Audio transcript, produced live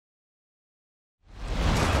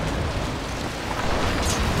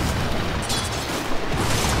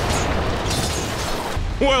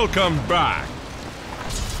Welcome back.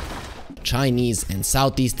 Chinese and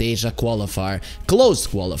Southeast Asia qualifier,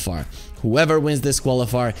 closed qualifier. Whoever wins this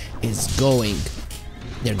qualifier is going.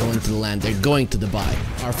 They're going to the land, they're going to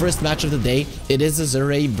Dubai. Our first match of the day, it is Azure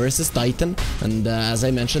Ray versus Titan. And as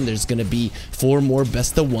I mentioned, there's gonna be 4 more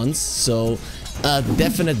best of ones. So a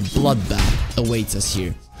definite bloodbath awaits us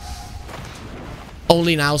here.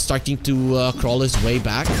 Only now starting to crawl his way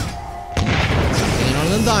back. On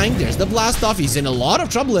Undying, there's the blast off. He's in a lot of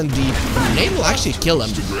trouble and the name will actually kill him.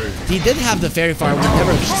 He did have the fairy fire, would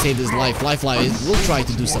never saved his life. Lifeline will try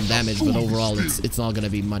to do some damage, but overall it's not gonna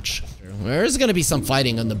be much. There's gonna be some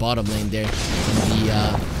fighting on the bottom lane there. And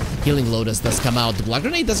the healing Lotus does come out. The blood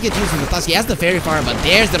grenade does get used in the Tusk. He has the fairy fire, but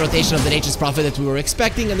there's the rotation of the Nature's Prophet that we were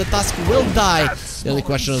expecting, and the Tusk will die. The only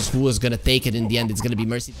question is who is gonna take it in the end. It's gonna be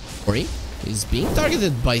Mercy. Ori is being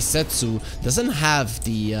targeted by Setsu. Doesn't have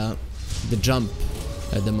the jump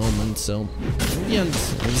at the moment, so Bian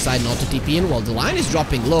decide not to TP in while the line is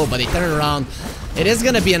dropping low, but they turn around. It is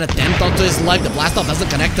gonna be an attempt onto his life. The blast off doesn't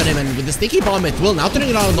connect on him, and with the sticky bomb it will. Now turning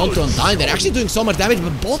it around onto Undying. They're actually doing so much damage,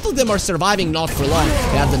 but both of them are surviving not for long.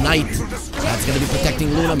 They have the Knight. That's gonna be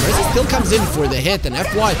protecting Luna. Mercy still comes in for the hit, and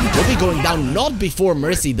FY will be going down not before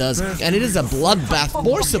Mercy does, and it is a bloodbath.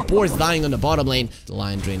 More supports dying on the bottom lane. The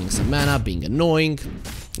Lion draining some mana, being annoying.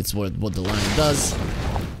 It's what the Lion does.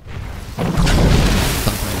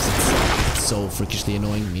 So freakishly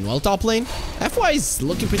annoying. Meanwhile, top lane, FY is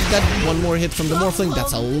looking pretty dead. One more hit from the Morphling.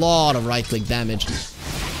 That's a lot of right-click damage.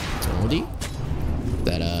 Tony.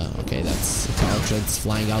 Okay, that's Cartridge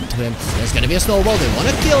flying out to him. There's gonna be a snowball. They want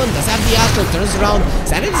to kill him. Does have the Astral. Turns around.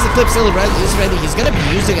 Sanity's Eclipse is ready. He's gonna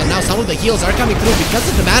be using it now. Some of the heals are coming through because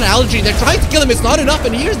of the mana allergy. They're trying to kill him. It's not enough.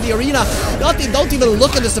 And here's the arena. Don't even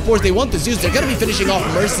look at the support they want to use. They're gonna be finishing off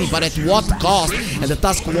Mercy, but at what cost? And the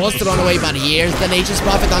Tusk wants to run away, but here's the Nature's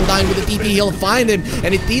Prophet Undying with the TP. He'll find him,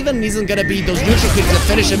 and it even isn't gonna be those neutral creeps that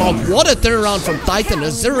finish him off. What a turnaround from Titan.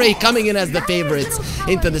 Azure Ray coming in as the favorites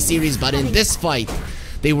into the series, but in this fight,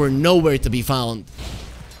 they were nowhere to be found.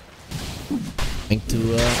 Trying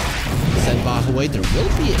to send Bach away. There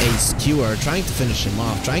will be a skewer trying to finish him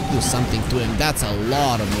off, trying to do something to him. That's a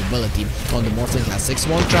lot of mobility on the Morphling. Has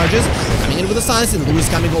 6-1 charges. Coming in with the Silence, and Louis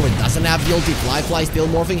coming over. Doesn't have the ulti. Fly still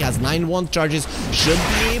Morphling. Has 9-1 charges. Should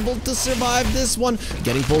be able to survive this one.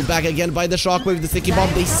 Getting pulled back again by the Shockwave. The sticky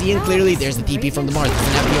bomb. They see him clearly. There's the TP from the Mars.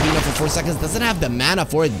 Doesn't have the arena for 4 seconds. Doesn't have the mana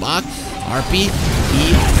for it. Bach. RP.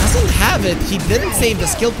 He doesn't have it. He didn't save the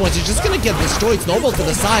skill points. He's just gonna get destroyed. Snowball to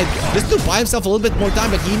the side. Just to buy himself a little bit more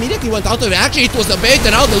time, but he immediately went out of it. Actually, it was a bait,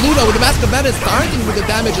 and now the Luna with the Mask of Madness starting with the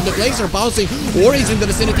damage, and the Flames are bouncing. Ori's in the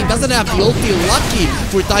vicinity. Doesn't have the ulti. Lucky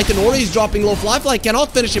for Titan. Ori's dropping low. Fly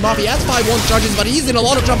cannot finish him off. He has 5-1 charges, but he's in a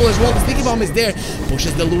lot of trouble as well. The sticky bomb is there.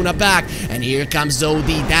 Pushes the Luna back, and here comes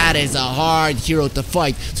Zodi. That is a hard hero to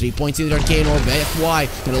fight. 3 points in the Arcane Orb. FY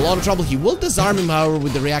in a lot of trouble. He will disarm him, however,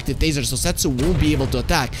 with the reactive taser, so Setsu won't be able to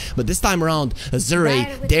attack. But this time around, Azure Ray,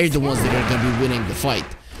 they're the ones that are going to be winning the fight.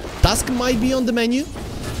 Tusk might be on the menu.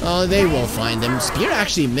 They will find him. Spear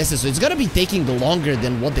actually misses, so it's gonna be taking longer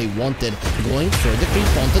than what they wanted. Going for the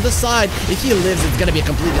creep onto the side. If he lives, it's gonna be a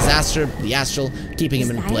complete disaster. The Astral keeping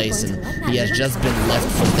him in place, and he has just been left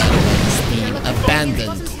for dead on his team,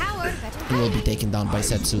 abandoned. He will be taken down by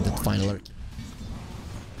Setsu, the final alert.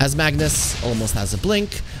 As Magnus almost has a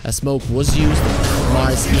blink, a smoke was used.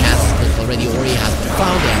 Mars, he has a blink already. Ori has been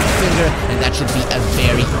found, they have a finger, and that should be a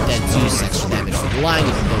very dead Zeus. Extra damage for the line,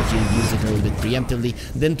 even though he used it a little bit preemptively.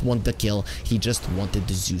 Didn't want the kill, he just wanted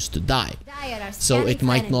the Zeus to die. So it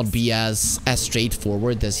might not be as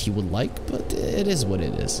straightforward as he would like, but it is what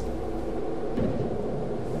it is.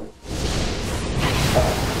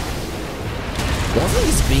 Morphling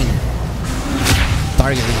is being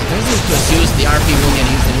targeted. There's into a Zeus, the RP will get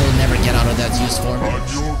used and he'll never get out of that Zeus form.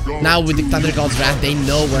 Now with the Thunder God's Wrath, they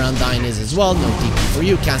know where Undying is as well. No TP for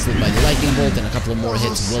you, cancelled by the Lightning Bolt, and a couple of more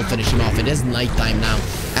hits will finish him off. It is nighttime now,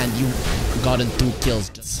 and you've gotten 2 kills.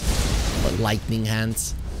 But Lightning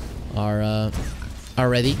Hands are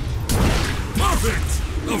ready. Perfect,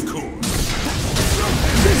 of course.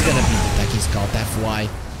 There's gonna be the Techie's called FY.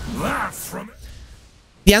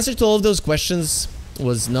 The answer to all of those questions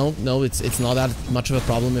was no, it's not that much of a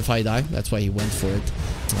problem if I die. That's why he went for it.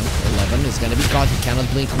 11 is gonna be caught. He cannot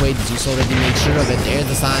blink away. Zeus already made sure of it. There's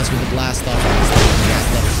the Silence with the blast off.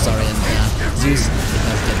 Sorry, and Zeus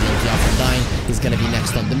does get the ulti off Undying. He's gonna be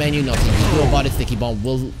next on the menu. Nothing he can do about it. Sticky Bomb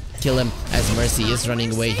will kill him as Mercy is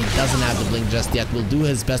running away. He doesn't have the blink just yet. Will do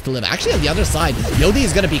his best to live. Actually, on the other side, Yodi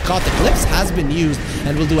is gonna be caught. Eclipse has been used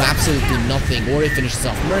and will do absolutely nothing. Ori finishes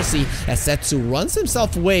off Mercy as Setsu runs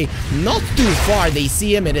himself away. Not too far. They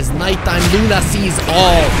see him. It is nighttime. Luna sees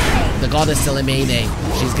all. The goddess still in Mayday.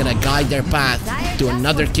 She's gonna guide their path to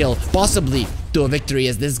another kill, possibly to a victory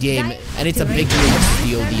as this game, and it's a big deal for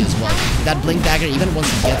DOD as well. That Blink Dagger, even once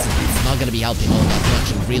he gets it, it's not gonna be helping all that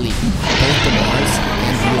much, and really, both the Mars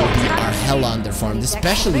and DOD are hella underfarmed,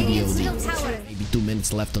 especially DOD. Maybe 2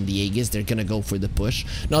 minutes left on the Aegis, they're gonna go for the push,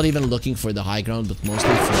 not even looking for the high ground, but mostly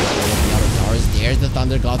for all of the other towers. There's the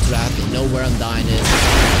Thunder God's Wrath, they know where Undyne is,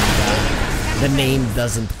 and, the name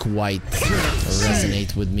doesn't quite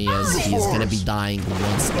resonate with me as he's gonna be dying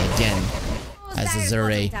once again. As Azure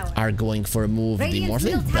Ray are going for a move, the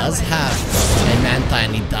Morphling does have a Manta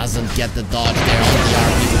and he doesn't get the dodge there on the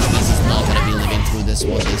RP, which means he's not gonna be living through this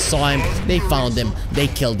one. They saw him, they found him, they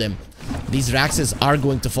killed him. These Raxes are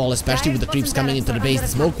going to fall, especially with the creeps coming into the base. The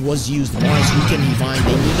smoke was used. Mars, who can he find?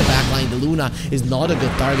 They need the backline. The Luna is not a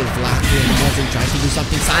good target for last two. And the Morphling trying to do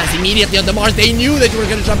something. Silence immediately on the Mars. They knew that you were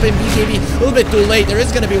going to jump in. BKB a little bit too late. There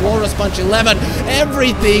is going to be Walrus Punch 11.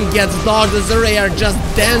 Everything gets dogged. The Azure are just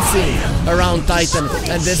dancing around Titan.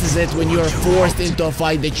 And this is it when you are forced into a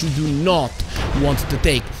fight that you do not want to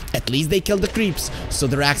take. At least they killed the creeps, so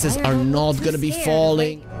the Raxes are not going to be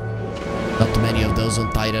falling. Not too many of those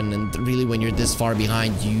on Titan, and really when you're this far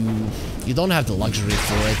behind, you don't have the luxury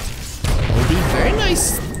for it. OD, very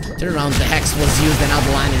nice turnaround. The Hex was used, and now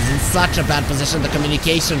the line is in such a bad position. The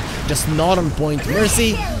communication just not on point.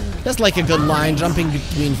 Mercy, that's like a good line, jumping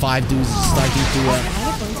between 5 dudes, starting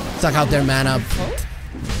to suck out their mana.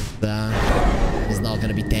 He's not going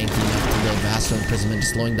to be tanky enough to live. Astral Imprisonment,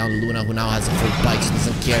 just slowing down Luna, who now has a full bike, so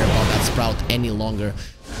doesn't care about that Sprout any longer.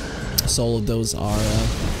 So all of those are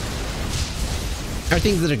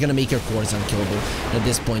things that are gonna make your cores unkillable. At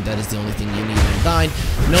this point, that is the only thing you need to die.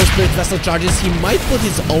 No Spirit Vessel charges. He might put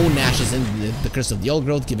his own ashes in the Curse of the Old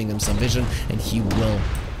Growth, giving him some vision, and he will.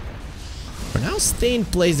 For now, stay in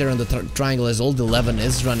place there on the triangle as Old 11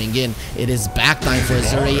 is running in. It is back time for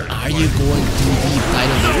Azure. Are you going to leave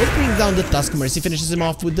Titan? They will bring down the Tusk. Mercy finishes him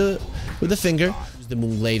off with the finger. The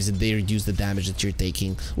Moonglaves, and they reduce the damage that you're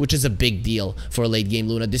taking, which is a big deal for a late game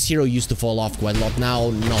Luna. This hero used to fall off quite a lot, now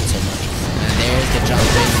not so much. And there's the jump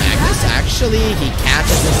in. Magnus, actually, he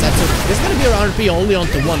catches the Setsu. There's gonna be a round RP only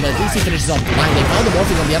onto one, but at least he finishes off the line. They found the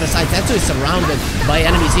Morphling on the other side. Setsu is surrounded by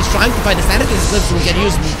enemies. He's trying to find the Sanity Eclipse will get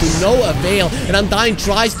used to no avail, and Undyne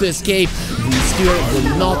tries to escape. The Skewer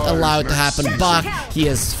will not allow it to happen, but he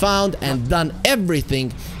has found and done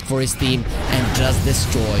everything for his team and just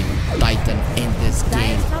destroy Titan in this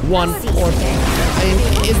game. 1 or 4. I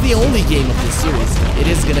mean, it's the only game of this series. It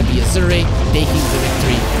is gonna be Azure taking the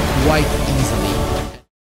victory quite easily.